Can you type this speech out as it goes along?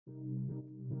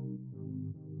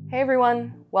Hey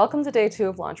everyone, welcome to day 2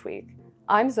 of launch week.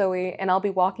 I'm Zoe, and I'll be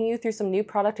walking you through some new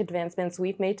product advancements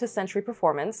we've made to Sentry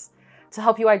Performance to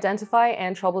help you identify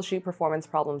and troubleshoot performance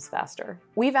problems faster.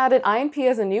 We've added INP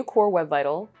as a new core web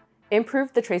vital,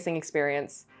 improved the tracing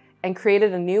experience, and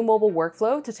created a new mobile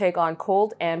workflow to take on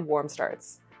cold and warm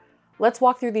starts. Let's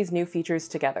walk through these new features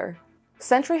together.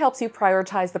 Sentry helps you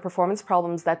prioritize the performance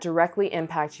problems that directly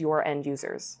impact your end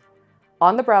users.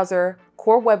 On the browser,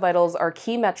 core web vitals are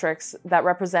key metrics that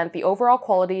represent the overall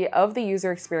quality of the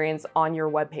user experience on your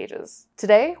web pages.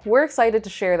 Today, we're excited to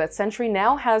share that Sentry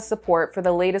now has support for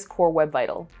the latest core web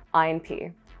vital,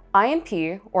 INP.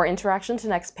 INP, or Interaction to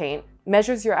Next Paint,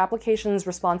 measures your application's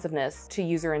responsiveness to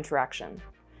user interaction.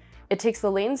 It takes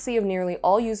the latency of nearly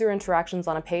all user interactions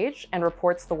on a page and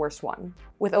reports the worst one.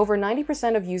 With over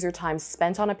 90% of user time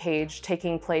spent on a page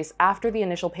taking place after the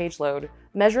initial page load,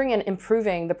 measuring and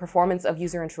improving the performance of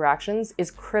user interactions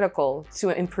is critical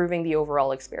to improving the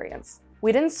overall experience.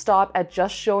 We didn't stop at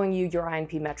just showing you your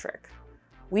INP metric.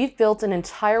 We've built an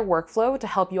entire workflow to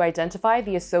help you identify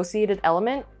the associated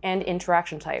element and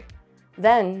interaction type,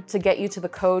 then to get you to the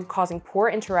code causing poor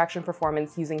interaction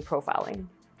performance using profiling.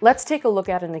 Let's take a look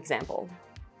at an example.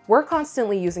 We're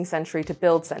constantly using Sentry to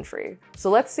build Sentry,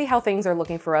 so let's see how things are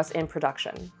looking for us in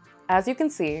production. As you can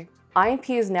see,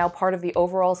 INP is now part of the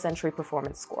overall Sentry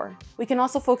performance score. We can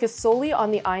also focus solely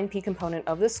on the INP component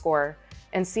of the score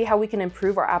and see how we can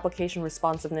improve our application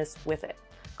responsiveness with it.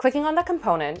 Clicking on that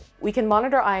component, we can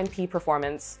monitor INP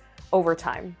performance over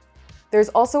time. There's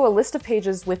also a list of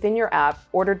pages within your app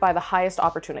ordered by the highest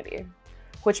opportunity,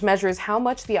 which measures how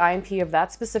much the INP of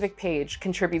that specific page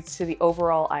contributes to the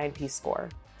overall INP score.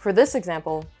 For this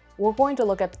example, we're going to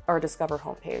look at our Discover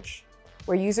homepage,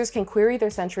 where users can query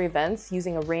their Sentry events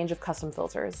using a range of custom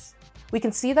filters. We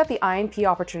can see that the INP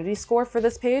opportunity score for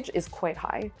this page is quite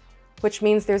high, which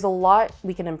means there's a lot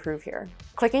we can improve here.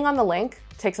 Clicking on the link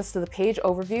takes us to the page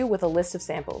overview with a list of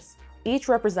samples, each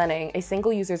representing a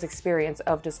single user's experience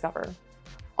of Discover.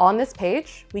 On this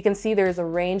page, we can see there's a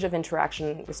range of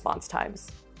interaction response times.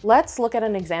 Let's look at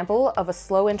an example of a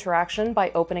slow interaction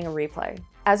by opening a replay.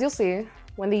 As you'll see,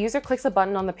 when the user clicks a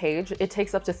button on the page, it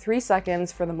takes up to 3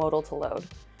 seconds for the modal to load,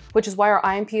 which is why our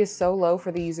INP is so low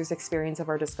for the user's experience of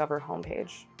our Discover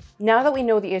homepage. Now that we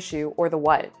know the issue, or the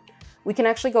what, we can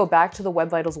actually go back to the Web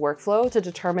Vitals workflow to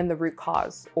determine the root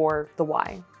cause, or the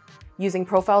why, using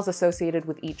profiles associated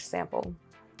with each sample.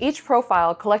 Each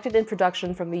profile collected in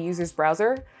production from the user's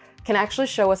browser can actually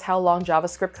show us how long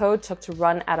JavaScript code took to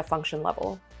run at a function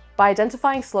level. By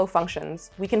identifying slow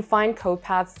functions, we can find code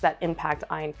paths that impact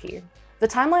INP. The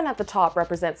timeline at the top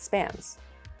represents spans,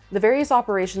 the various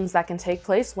operations that can take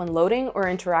place when loading or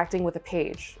interacting with a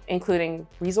page, including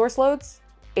resource loads,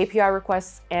 API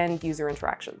requests, and user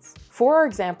interactions. For our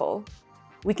example,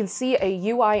 we can see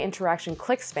a UI interaction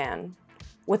click span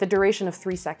with a duration of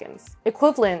 3 seconds,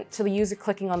 equivalent to the user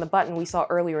clicking on the button we saw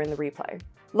earlier in the replay.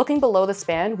 Looking below the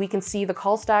span, we can see the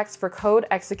call stacks for code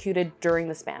executed during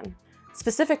the span.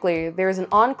 Specifically, there is an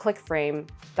on-click frame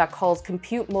that calls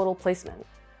compute modal placement.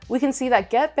 We can see that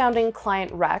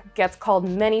getBoundingClientRec gets called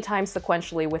many times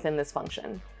sequentially within this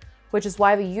function, which is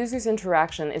why the user's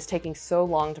interaction is taking so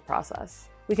long to process.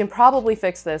 We can probably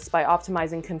fix this by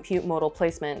optimizing compute modal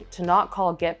placement to not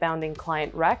call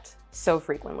getBoundingClientRect so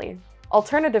frequently.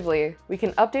 Alternatively, we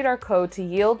can update our code to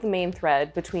yield the main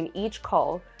thread between each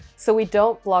call so we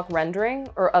don't block rendering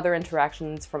or other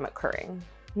interactions from occurring.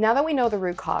 Now that we know the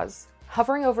root cause,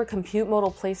 hovering over compute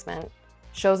modal placement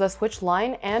shows us which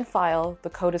line and file the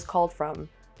code is called from,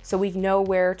 so we know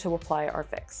where to apply our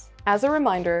fix. As a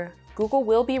reminder, Google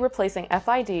will be replacing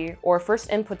FID, or first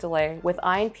input delay, with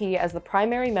INP as the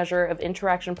primary measure of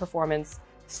interaction performance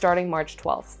starting March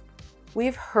 12th.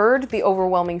 We've heard the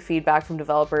overwhelming feedback from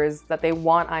developers that they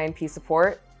want INP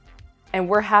support, and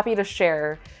we're happy to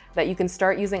share that you can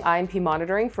start using INP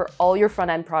monitoring for all your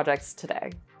front-end projects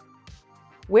today.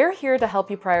 We're here to help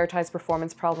you prioritize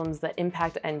performance problems that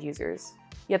impact end users,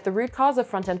 yet the root cause of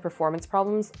front-end performance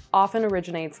problems often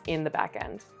originates in the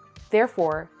back-end.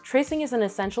 Therefore, tracing is an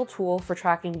essential tool for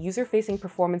tracking user-facing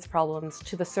performance problems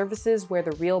to the services where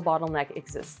the real bottleneck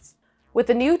exists. With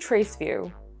the new Trace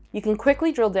view, you can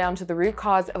quickly drill down to the root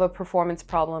cause of a performance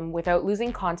problem without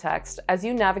losing context as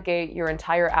you navigate your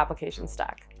entire application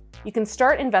stack. You can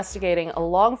start investigating a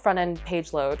long front-end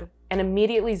page load and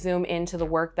immediately zoom into the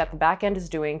work that the backend is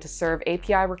doing to serve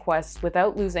API requests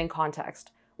without losing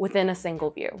context within a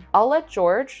single view. I'll let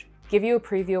George give you a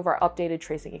preview of our updated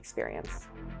tracing experience.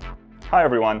 Hi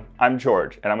everyone, I'm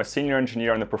George, and I'm a senior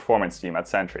engineer on the performance team at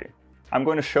Sentry. I'm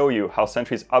going to show you how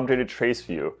Sentry's updated trace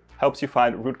view helps you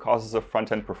find root causes of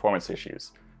front-end performance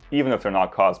issues, even if they're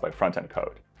not caused by front-end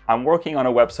code. I'm working on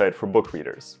a website for book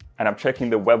readers, and I'm checking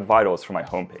the web vitals for my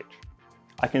homepage.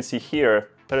 I can see here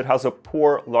that it has a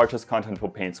poor largest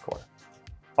contentful paint score.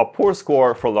 A poor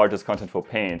score for largest contentful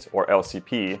paint, or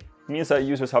LCP, means that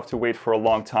users have to wait for a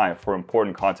long time for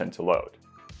important content to load.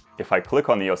 If I click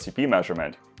on the LCP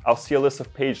measurement, I'll see a list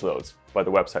of page loads by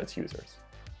the website's users.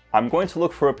 I'm going to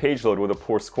look for a page load with a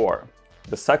poor score.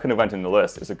 The second event in the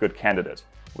list is a good candidate,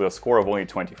 with a score of only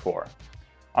 24.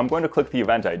 I'm going to click the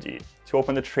event ID to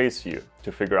open the trace view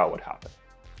to figure out what happened.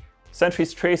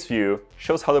 Sentry's trace view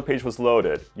shows how the page was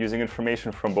loaded using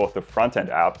information from both the front-end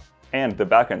app and the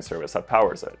back-end service that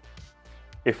powers it.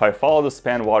 If I follow the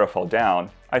span waterfall down,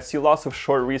 I see lots of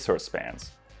short resource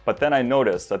spans, but then I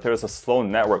notice that there is a slow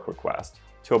network request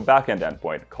to a back-end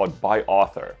endpoint called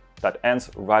byAuthor that ends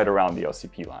right around the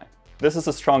LCP line. This is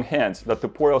a strong hint that the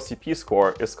poor LCP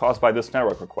score is caused by this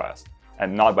network request,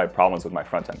 and not by problems with my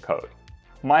front-end code.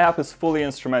 My app is fully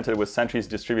instrumented with Sentry's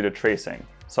distributed tracing,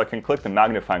 so I can click the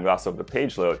magnifying glass of the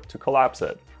page load to collapse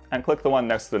it, and click the one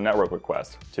next to the network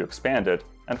request to expand it,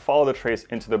 and follow the trace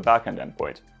into the backend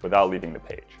endpoint without leaving the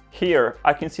page. Here,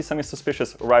 I can see something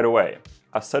suspicious right away,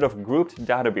 a set of grouped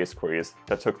database queries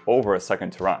that took over a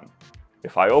second to run.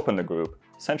 If I open the group,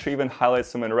 Sentry even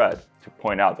highlights them in red to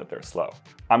point out that they're slow.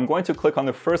 I'm going to click on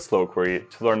the first slow query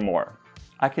to learn more.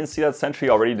 I can see that Sentry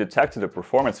already detected a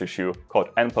performance issue called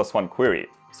n+1 query,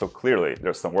 so clearly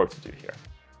there's some work to do here.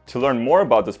 To learn more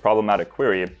about this problematic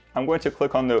query, I'm going to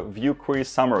click on the View Query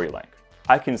Summary link.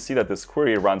 I can see that this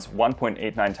query runs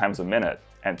 1.89 times a minute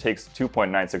and takes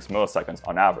 2.96 milliseconds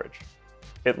on average.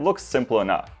 It looks simple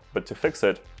enough, but to fix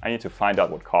it, I need to find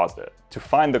out what caused it. To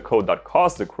find the code that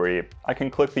caused the query, I can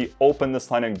click the Open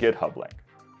this line in GitHub link.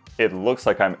 It looks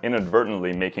like I'm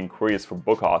inadvertently making queries for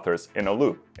book authors in a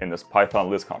loop in this Python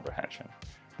list comprehension.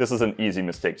 This is an easy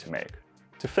mistake to make.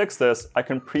 To fix this, I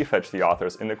can prefetch the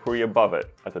authors in the query above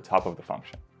it at the top of the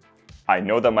function. I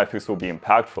know that my fix will be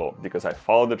impactful because I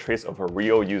followed the trace of a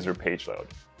real user page load.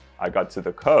 I got to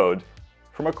the code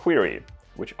from a query,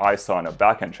 which I saw in a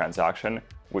backend transaction,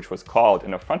 which was called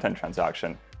in a frontend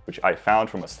transaction, which I found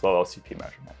from a slow LCP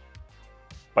measurement.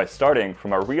 By starting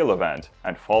from a real event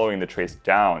and following the trace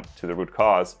down to the root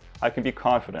cause, I can be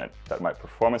confident that my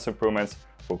performance improvements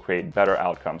will create better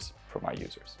outcomes for my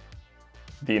users.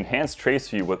 The enhanced trace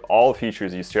view with all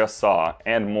features you just saw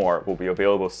and more will be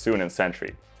available soon in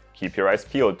Sentry. Keep your eyes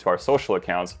peeled to our social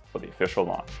accounts for the official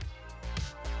launch.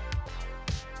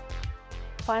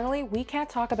 Finally, we can't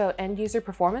talk about end-user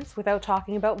performance without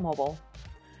talking about mobile.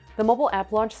 The mobile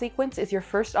app launch sequence is your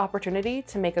first opportunity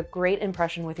to make a great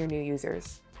impression with your new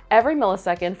users. Every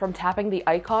millisecond from tapping the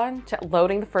icon to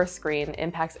loading the first screen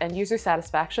impacts end-user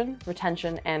satisfaction,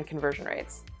 retention, and conversion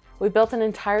rates. We built an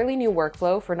entirely new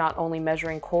workflow for not only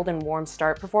measuring cold and warm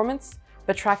start performance,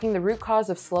 but tracking the root cause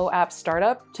of slow app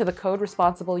startup to the code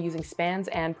responsible using spans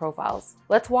and profiles.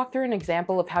 Let's walk through an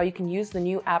example of how you can use the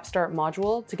new App Start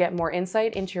module to get more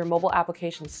insight into your mobile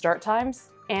application start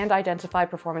times and identify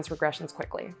performance regressions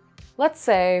quickly. Let's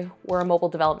say we're a mobile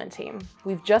development team.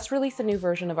 We've just released a new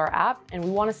version of our app and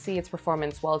we want to see its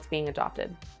performance while it's being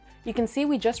adopted. You can see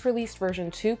we just released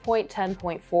version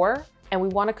 2.10.4 and we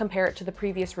want to compare it to the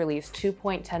previous release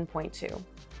 2.10.2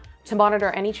 to monitor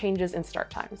any changes in start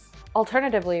times.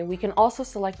 Alternatively, we can also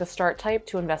select the start type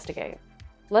to investigate.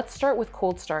 Let's start with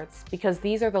cold starts because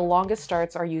these are the longest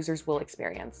starts our users will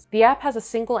experience. The app has a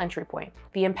single entry point,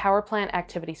 the Empower Plant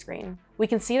activity screen. We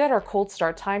can see that our cold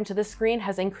start time to this screen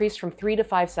has increased from 3 to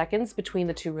 5 seconds between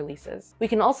the two releases. We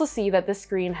can also see that this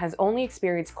screen has only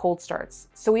experienced cold starts,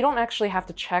 so we don't actually have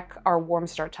to check our warm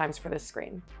start times for this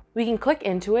screen. We can click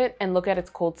into it and look at its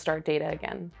cold start data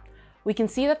again. We can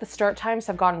see that the start times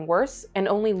have gotten worse and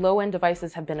only low-end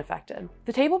devices have been affected.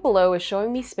 The table below is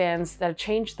showing me spans that have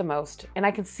changed the most, and I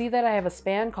can see that I have a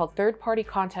span called third-party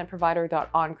content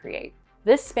provider.onCreate.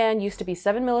 This span used to be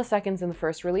 7 milliseconds in the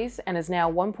first release and is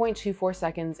now 1.24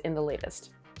 seconds in the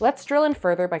latest. Let's drill in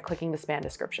further by clicking the span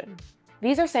description.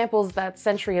 These are samples that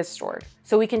Sentry has stored,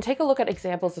 so we can take a look at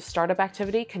examples of startup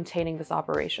activity containing this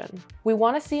operation. We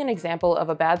want to see an example of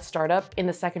a bad startup in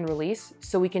the second release,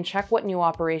 so we can check what new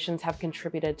operations have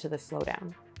contributed to this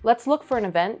slowdown. Let's look for an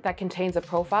event that contains a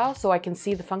profile so I can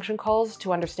see the function calls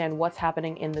to understand what's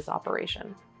happening in this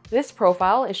operation. This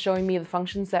profile is showing me the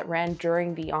functions that ran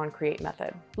during the onCreate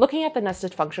method. Looking at the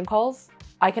nested function calls,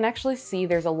 I can actually see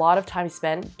there's a lot of time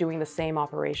spent doing the same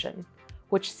operation,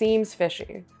 which seems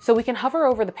fishy. So we can hover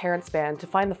over the parent span to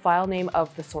find the file name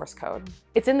of the source code.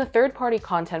 It's in the third-party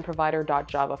content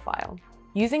provider.java file.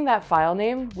 Using that file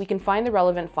name, we can find the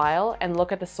relevant file and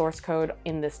look at the source code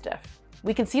in this diff.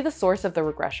 We can see the source of the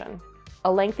regression.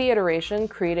 a lengthy iteration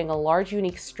creating a large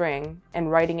unique string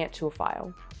and writing it to a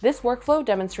file. This workflow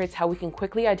demonstrates how we can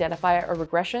quickly identify a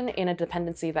regression in a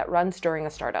dependency that runs during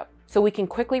a startup, so we can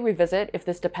quickly revisit if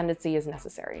this dependency is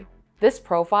necessary. This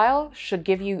profile should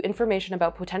give you information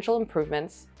about potential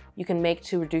improvements you can make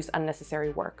to reduce unnecessary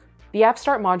work. The App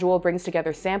Start module brings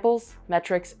together samples,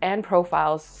 metrics, and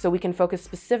profiles so we can focus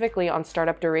specifically on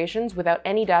startup durations without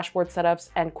any dashboard setups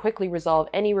and quickly resolve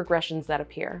any regressions that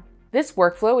appear. This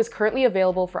workflow is currently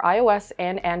available for iOS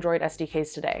and Android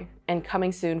SDKs today, and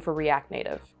coming soon for React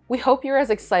Native. We hope you're as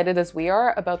excited as we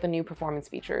are about the new performance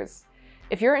features.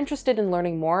 If you're interested in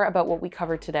learning more about what we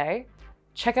covered today,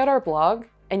 check out our blog,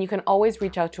 and you can always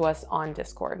reach out to us on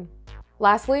Discord.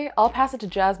 Lastly, I'll pass it to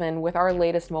Jasmine with our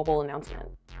latest mobile announcement.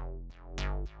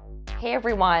 Hey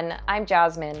everyone, I'm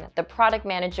Jasmine, the product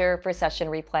manager for Session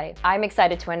Replay. I'm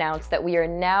excited to announce that we are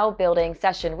now building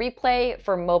Session Replay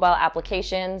for mobile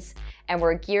applications, and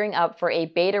we're gearing up for a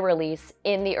beta release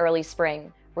in the early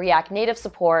spring. React Native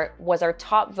support was our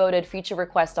top voted feature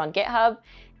request on GitHub,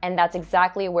 and that's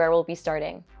exactly where we'll be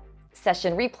starting.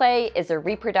 Session Replay is a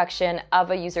reproduction of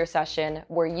a user session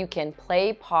where you can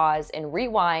play, pause, and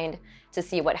rewind to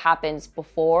see what happens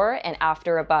before and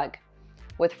after a bug.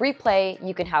 With Replay,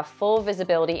 you can have full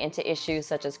visibility into issues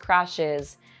such as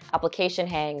crashes, application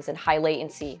hangs, and high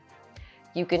latency.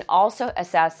 You can also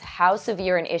assess how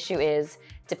severe an issue is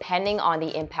depending on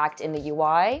the impact in the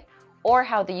UI or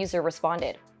how the user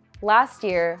responded. Last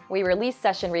year, we released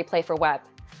Session Replay for web.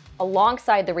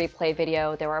 Alongside the replay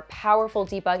video, there are powerful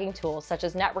debugging tools such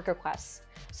as network requests,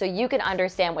 so you can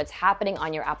understand what's happening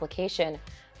on your application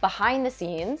behind the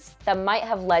scenes that might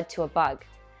have led to a bug.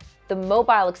 The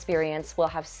mobile experience will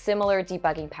have similar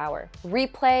debugging power.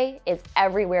 Replay is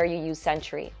everywhere you use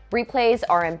Sentry. Replays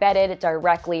are embedded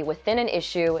directly within an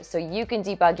issue so you can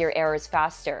debug your errors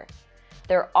faster.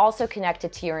 They're also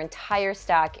connected to your entire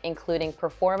stack, including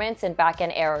performance and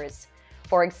backend errors.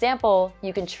 For example,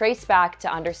 you can trace back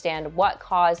to understand what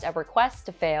caused a request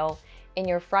to fail in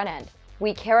your front end.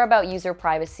 We care about user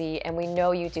privacy, and we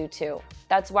know you do too.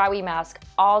 That's why we mask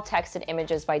all text and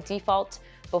images by default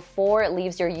before it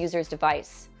leaves your user's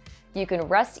device. You can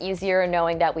rest easier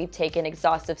knowing that we've taken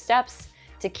exhaustive steps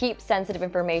to keep sensitive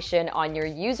information on your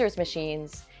users'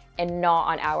 machines and not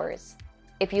on ours.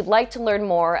 If you'd like to learn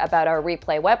more about our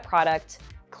Replay web product,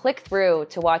 click through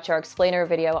to watch our explainer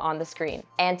video on the screen.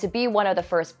 And to be one of the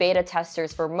first beta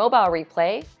testers for mobile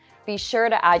Replay, be sure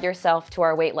to add yourself to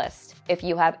our waitlist. If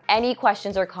you have any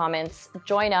questions or comments,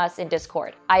 join us in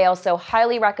Discord. I also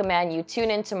highly recommend you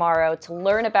tune in tomorrow to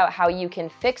learn about how you can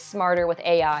fix smarter with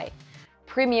AI,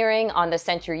 premiering on the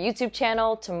Sentry YouTube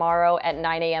channel tomorrow at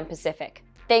 9 a.m. Pacific.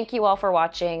 Thank you all for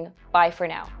watching. Bye for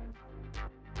now.